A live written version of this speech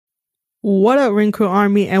What up, Ring Crew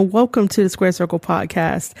Army, and welcome to the Square Circle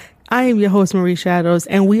Podcast. I am your host, Marie Shadows,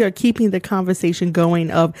 and we are keeping the conversation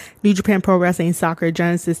going of New Japan Pro Wrestling Sakura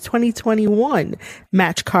Genesis 2021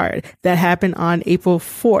 match card that happened on April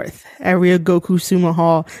 4th at Ryogoku Sumo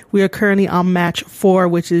Hall. We are currently on match 4,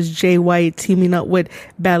 which is Jay White teaming up with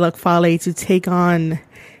Bad Luck Fale to take on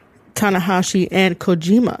Tanahashi and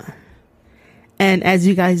Kojima. And as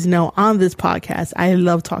you guys know, on this podcast, I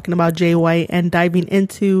love talking about Jay White and diving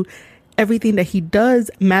into everything that he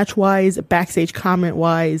does match-wise, backstage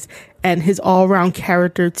comment-wise, and his all-around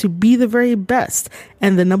character to be the very best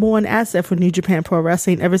and the number one asset for New Japan Pro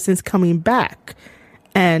Wrestling ever since coming back.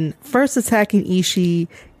 And first attacking Ishii,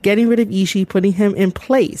 getting rid of Ishii, putting him in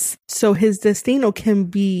place so his destino can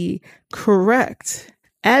be correct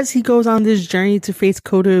as he goes on this journey to face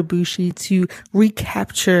Kota Ibushi to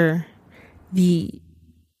recapture the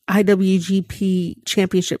IWGP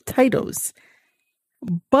Championship titles.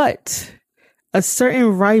 But a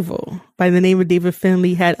certain rival by the name of David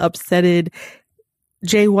Finlay had upsetted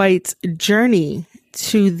Jay White's journey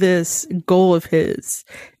to this goal of his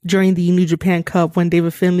during the New Japan Cup when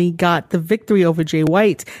David Finlay got the victory over Jay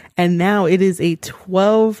White. And now it is a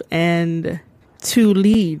 12-2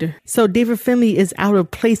 lead. So David Finlay is out of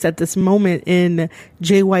place at this moment in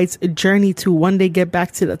Jay White's journey to one day get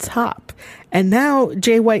back to the top. And now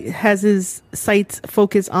Jay White has his sights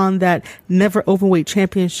focused on that never openweight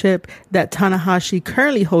championship that Tanahashi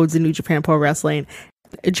currently holds in New Japan Pro Wrestling.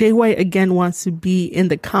 Jay White again wants to be in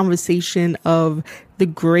the conversation of the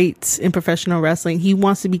greats in professional wrestling. He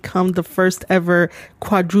wants to become the first ever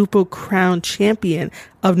quadruple crown champion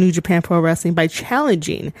of New Japan Pro Wrestling by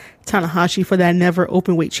challenging Tanahashi for that never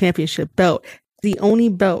openweight championship belt. The only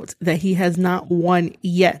belt that he has not won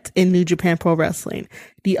yet in New Japan Pro Wrestling.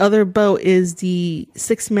 The other belt is the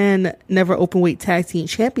 6-man never openweight tag team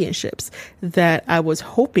championships that I was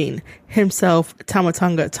hoping himself, Tama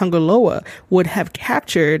Tonga Loa, would have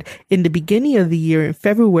captured in the beginning of the year in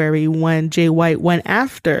February when Jay White went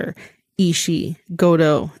after Ishii,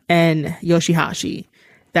 Goto, and Yoshihashi.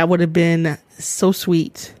 That would have been so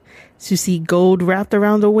sweet to see gold wrapped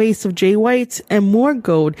around the waist of Jay White and more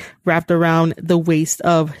gold wrapped around the waist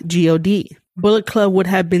of GOD. Bullet Club would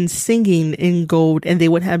have been singing in gold and they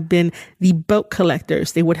would have been the belt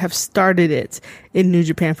collectors. They would have started it in New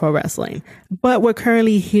Japan Pro Wrestling. But we're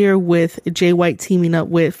currently here with Jay White teaming up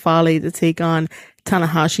with Fale to take on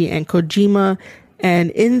Tanahashi and Kojima. And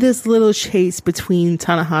in this little chase between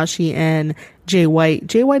Tanahashi and Jay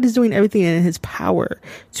White is doing everything in his power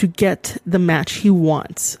to get the match he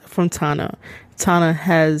wants from Tana. Tana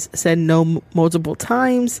has said no multiple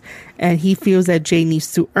times, and he feels that Jay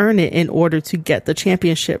needs to earn it in order to get the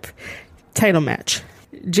championship title match.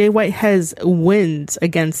 Jay White has wins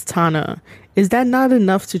against Tana. Is that not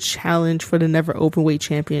enough to challenge for the never openweight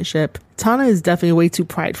championship? Tana is definitely way too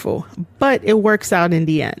prideful, but it works out in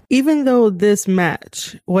the end. Even though this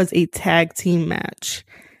match was a tag team match,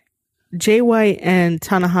 Jay White and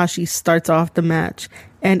Tanahashi starts off the match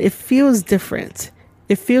and it feels different.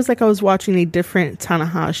 It feels like I was watching a different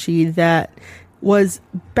Tanahashi that was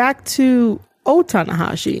back to old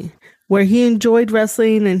Tanahashi, where he enjoyed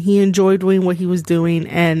wrestling and he enjoyed doing what he was doing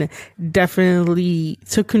and definitely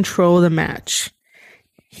took control of the match.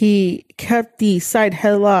 He kept the side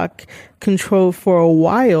headlock control for a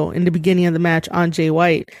while in the beginning of the match on Jay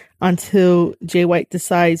White until Jay White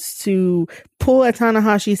decides to pull at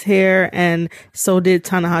Tanahashi's hair, and so did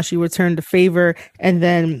Tanahashi return the favor and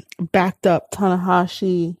then backed up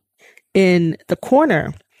Tanahashi in the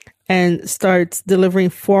corner and starts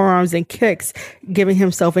delivering forearms and kicks, giving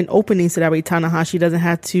himself an opening so that way Tanahashi doesn't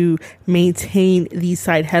have to maintain the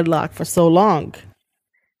side headlock for so long.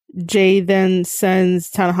 Jay then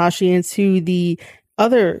sends Tanahashi into the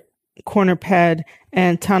other corner pad,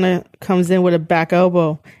 and Tana comes in with a back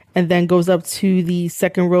elbow and then goes up to the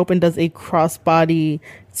second rope and does a crossbody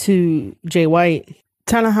to Jay White.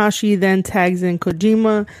 Tanahashi then tags in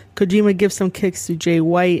Kojima. Kojima gives some kicks to Jay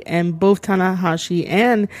White, and both Tanahashi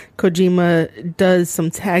and Kojima does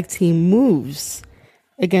some tag team moves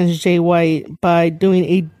against Jay White by doing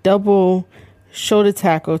a double shoulder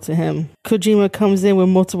tackle to him. Kojima comes in with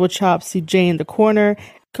multiple chops to Jay in the corner.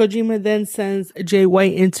 Kojima then sends Jay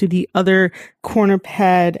White into the other corner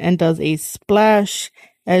pad and does a splash.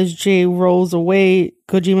 As Jay rolls away,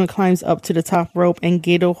 Kojima climbs up to the top rope and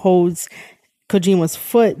Gato holds Kojima's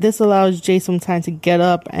foot. This allows Jay some time to get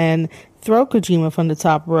up and throw Kojima from the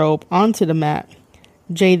top rope onto the mat.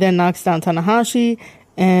 Jay then knocks down Tanahashi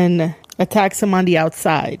and attacks him on the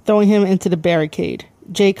outside, throwing him into the barricade.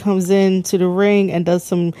 Jay comes into the ring and does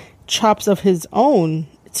some chops of his own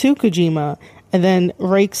to Kojima and then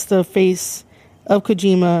rakes the face of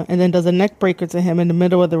Kojima and then does a neck breaker to him in the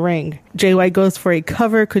middle of the ring. Jay White goes for a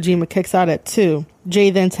cover. Kojima kicks out at 2. Jay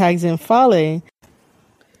then tags in Fale.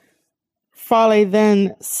 Fale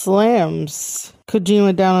then slams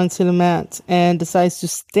Kojima down onto the mat and decides to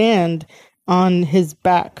stand on his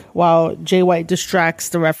back while Jay White distracts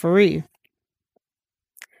the referee.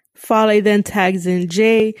 Fale then tags in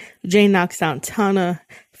Jay. Jay knocks down Tana.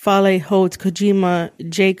 Fale holds Kojima.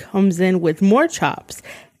 Jay comes in with more chops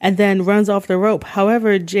and then runs off the rope.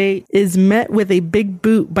 However, Jay is met with a big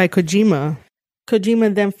boot by Kojima.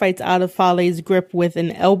 Kojima then fights out of Fale's grip with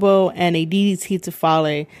an elbow and a DDT to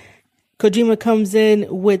Fale. Kojima comes in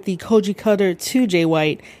with the Koji Cutter to Jay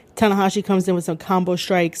White. Tanahashi comes in with some combo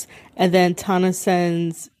strikes, and then Tana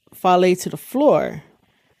sends Fale to the floor.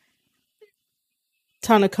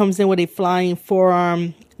 Tana comes in with a flying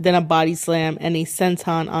forearm, then a body slam, and a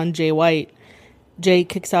senton on Jay White. Jay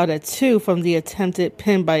kicks out at 2 from the attempted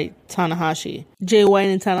pin by Tanahashi. Jay White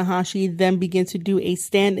and Tanahashi then begin to do a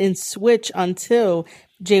stand-in switch until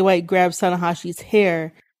Jay White grabs Tanahashi's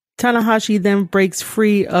hair. Tanahashi then breaks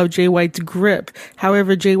free of Jay White's grip.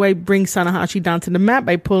 However, Jay White brings Tanahashi down to the mat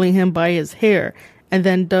by pulling him by his hair and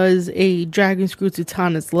then does a dragon screw to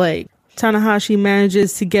Tana's leg. Tanahashi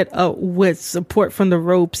manages to get up with support from the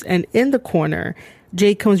ropes, and in the corner,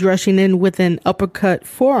 Jay comes rushing in with an uppercut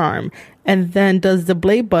forearm and then does the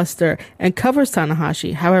blade buster and covers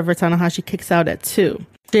Tanahashi. However, Tanahashi kicks out at 2.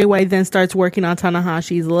 Jay White then starts working on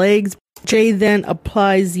Tanahashi's legs. Jay then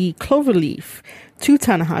applies the cloverleaf to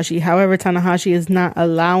Tanahashi. However, Tanahashi is not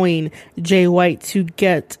allowing Jay White to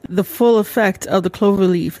get the full effect of the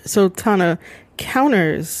cloverleaf. So Tana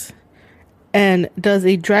counters and does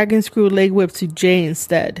a dragon screw leg whip to Jay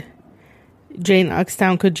instead. Jay knocks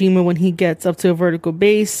down Kojima when he gets up to a vertical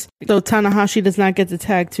base. So Tanahashi does not get the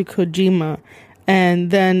tag to Kojima.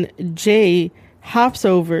 And then Jay hops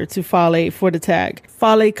over to Fale for the tag.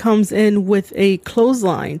 Fale comes in with a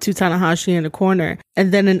clothesline to Tanahashi in the corner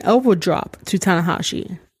and then an elbow drop to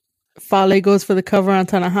Tanahashi. Fale goes for the cover on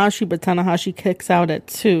Tanahashi, but Tanahashi kicks out at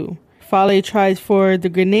 2. Fale tries for the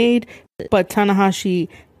grenade, but Tanahashi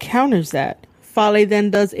counters that. Fale then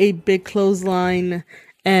does a big clothesline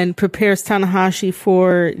and prepares Tanahashi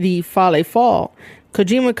for the Fale fall.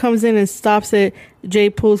 Kojima comes in and stops it. Jay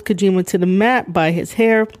pulls Kojima to the mat by his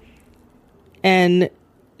hair. And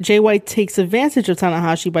Jay White takes advantage of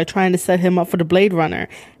Tanahashi by trying to set him up for the Blade Runner.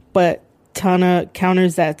 But Tana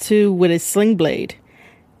counters that too with a sling blade.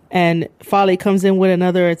 And Fale comes in with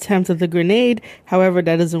another attempt at the grenade. However,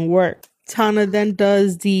 that doesn't work. Tana then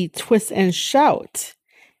does the twist and shout.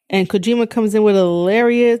 And Kojima comes in with a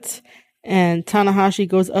lariat. And Tanahashi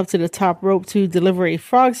goes up to the top rope to deliver a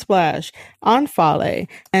frog splash on Fale.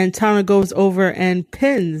 And Tana goes over and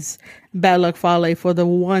pins Bad Luck Fale for the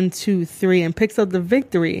 1, 2, 3 and picks up the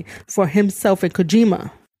victory for himself and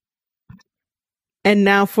Kojima. And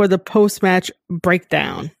now for the post-match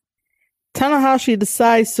breakdown. Tanahashi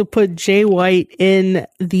decides to put Jay White in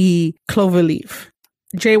the cloverleaf.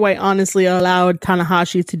 Jay White honestly allowed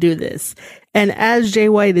Tanahashi to do this. And as Jay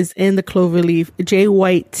White is in the cloverleaf, Jay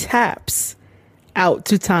White taps out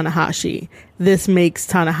to Tanahashi. This makes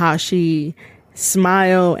Tanahashi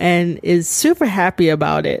smile and is super happy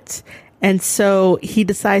about it. And so he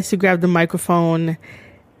decides to grab the microphone.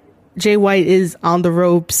 Jay White is on the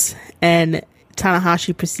ropes and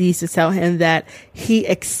Tanahashi proceeds to tell him that he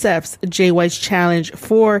accepts Jay White's challenge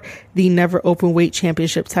for the Never Openweight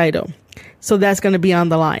Championship title. So that's going to be on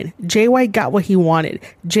the line. Jay White got what he wanted.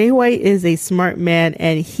 Jay White is a smart man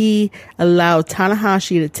and he allowed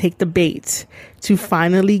Tanahashi to take the bait to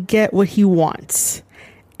finally get what he wants.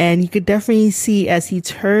 And you could definitely see as he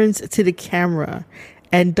turns to the camera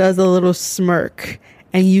and does a little smirk.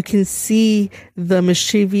 And you can see the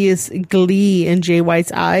mischievous glee in Jay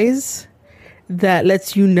White's eyes that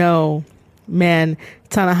lets you know, man,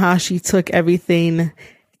 Tanahashi took everything,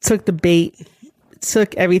 took the bait,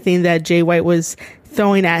 took everything that Jay White was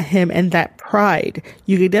throwing at him, and that pride.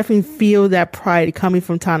 You could definitely feel that pride coming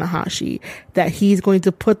from Tanahashi, that he's going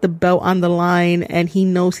to put the belt on the line and he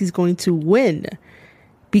knows he's going to win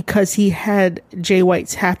because he had Jay White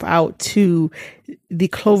tap out to the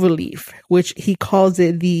cloverleaf, which he calls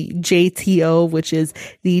it the JTO, which is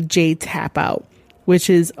the J tap out, which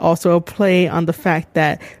is also a play on the fact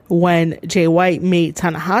that when Jay White made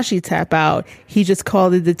Tanahashi tap out, he just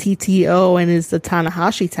called it the TTO and it's the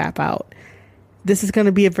Tanahashi tap out. This is going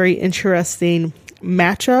to be a very interesting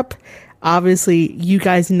matchup. Obviously, you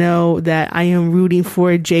guys know that I am rooting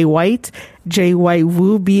for Jay White. Jay White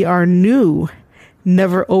will be our new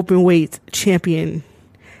Never Openweight champion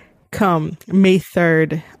come May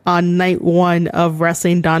 3rd on night 1 of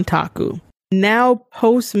Wrestling Dontaku. Now,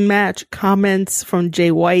 post-match comments from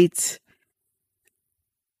Jay White.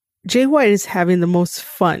 Jay White is having the most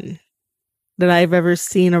fun that I've ever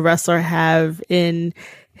seen a wrestler have in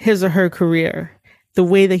his or her career. The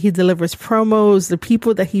way that he delivers promos, the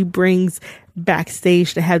people that he brings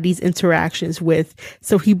backstage to have these interactions with.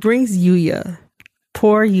 So he brings Yuya.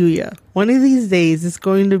 Poor Yuya. One of these days, it's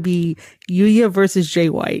going to be Yuya versus Jay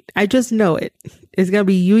White. I just know it. It's going to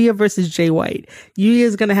be Yuya versus Jay White. Yuya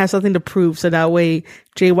is going to have something to prove so that way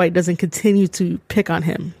Jay White doesn't continue to pick on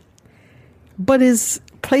him. But is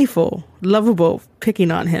playful, lovable,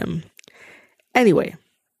 picking on him. Anyway,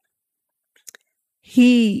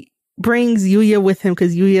 he brings Yuya with him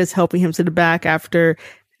because Yuya is helping him to the back after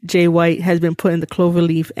Jay White has been put in the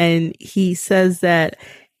cloverleaf, and he says that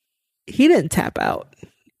he didn't tap out.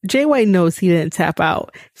 Jay White knows he didn't tap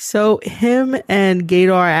out. So him and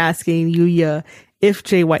Gato are asking Yuya if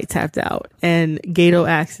Jay White tapped out, and Gato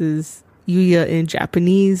asks Yuya in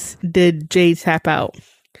Japanese, did Jay tap out?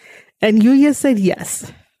 And Yuya said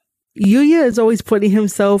yes. Yuya is always putting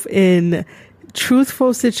himself in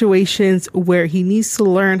truthful situations where he needs to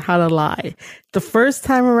learn how to lie. The first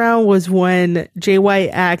time around was when Jay White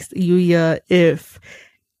asked Yuya if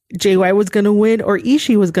Jay White was going to win or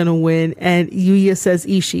Ishii was going to win, and Yuya says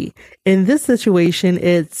Ishii. In this situation,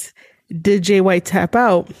 it's did Jay White tap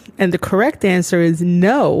out? And the correct answer is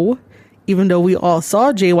no. Even though we all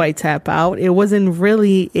saw Jay White tap out, it wasn't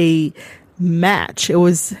really a match. It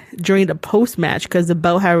was during the post match because the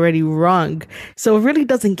bell had already rung, so it really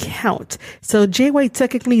doesn't count. So Jay White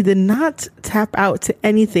technically did not tap out to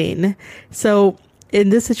anything. So in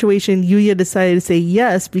this situation, Yuya decided to say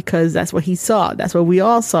yes because that's what he saw, that's what we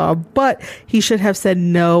all saw, but he should have said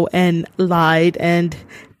no and lied and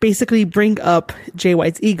basically bring up Jay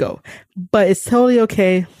White's ego. But it's totally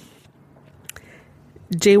okay.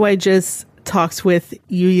 Jay White just talks with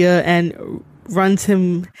Yuya and runs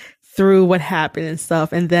him through what happened and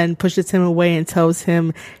stuff, and then pushes him away and tells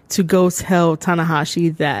him to go tell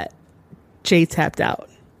Tanahashi that Jay tapped out.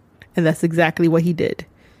 And that's exactly what he did.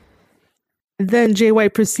 Then Jay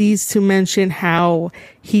White proceeds to mention how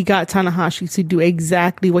he got Tanahashi to do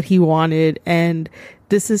exactly what he wanted, and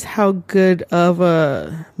this is how good of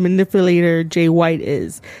a manipulator Jay White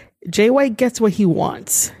is. Jay White gets what he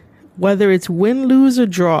wants, whether it's win, lose, or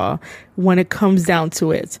draw. When it comes down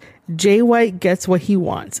to it, Jay White gets what he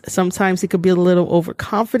wants. Sometimes he could be a little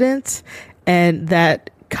overconfident, and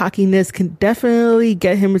that cockiness can definitely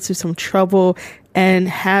get him into some trouble and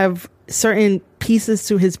have certain pieces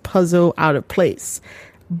to his puzzle out of place.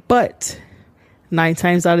 But 9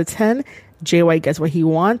 times out of 10, Jay White gets what he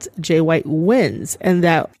wants. Jay White wins. And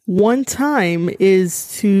that one time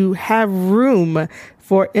is to have room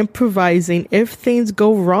for improvising if things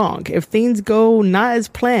go wrong, if things go not as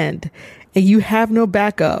planned, and you have no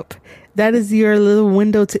backup. That is your little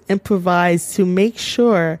window to improvise, to make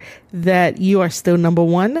sure that you are still number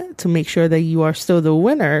one, to make sure that you are still the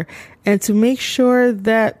winner, and to make sure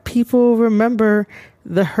that people remember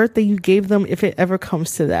the hurt that you gave them if it ever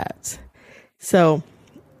comes to that. So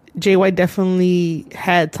Jay White definitely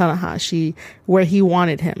had Tanahashi where he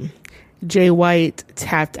wanted him. Jay White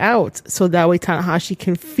tapped out so that way Tanahashi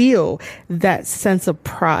can feel that sense of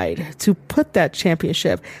pride to put that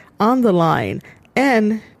championship on the line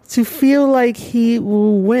and to feel like he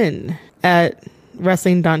will win at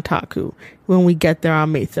Wrestling Dontaku when we get there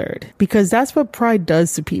on May 3rd. Because that's what pride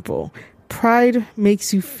does to people. Pride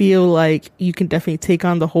makes you feel like you can definitely take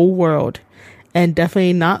on the whole world and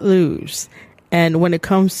definitely not lose. And when it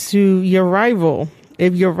comes to your rival,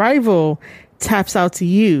 if your rival taps out to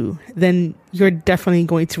you, then you're definitely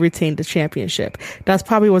going to retain the championship. That's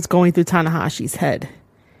probably what's going through Tanahashi's head.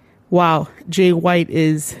 Wow, Jay White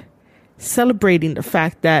is celebrating the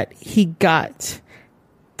fact that he got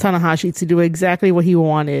Tanahashi to do exactly what he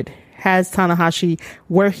wanted, has Tanahashi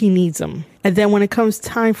where he needs him. And then when it comes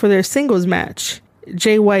time for their singles match,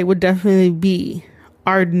 Jay White would definitely be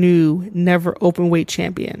our new never open weight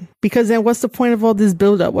champion. Because then what's the point of all this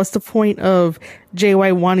buildup? What's the point of Jay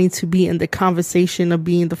White wanting to be in the conversation of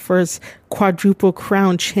being the first quadruple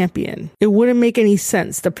crown champion? It wouldn't make any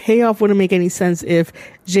sense. The payoff wouldn't make any sense if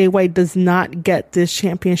Jay White does not get this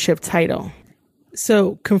championship title.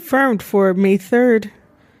 So confirmed for May 3rd,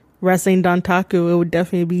 Wrestling Dontaku, it would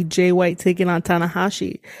definitely be Jay White taking on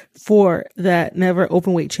Tanahashi for that never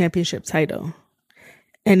open weight championship title.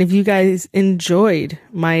 And if you guys enjoyed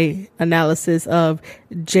my analysis of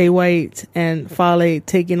Jay White and Fale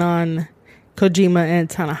taking on Kojima and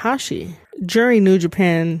Tanahashi during New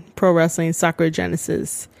Japan Pro Wrestling Sakura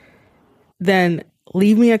Genesis, then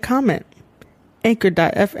leave me a comment.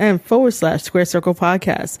 Anchor.fm/Square Circle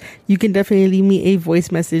Podcast. You can definitely leave me a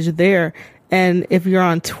voice message there And if you're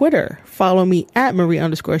on Twitter, follow me at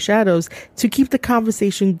Marie_Shadows to keep the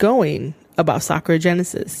conversation going about Sakura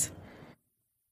Genesis.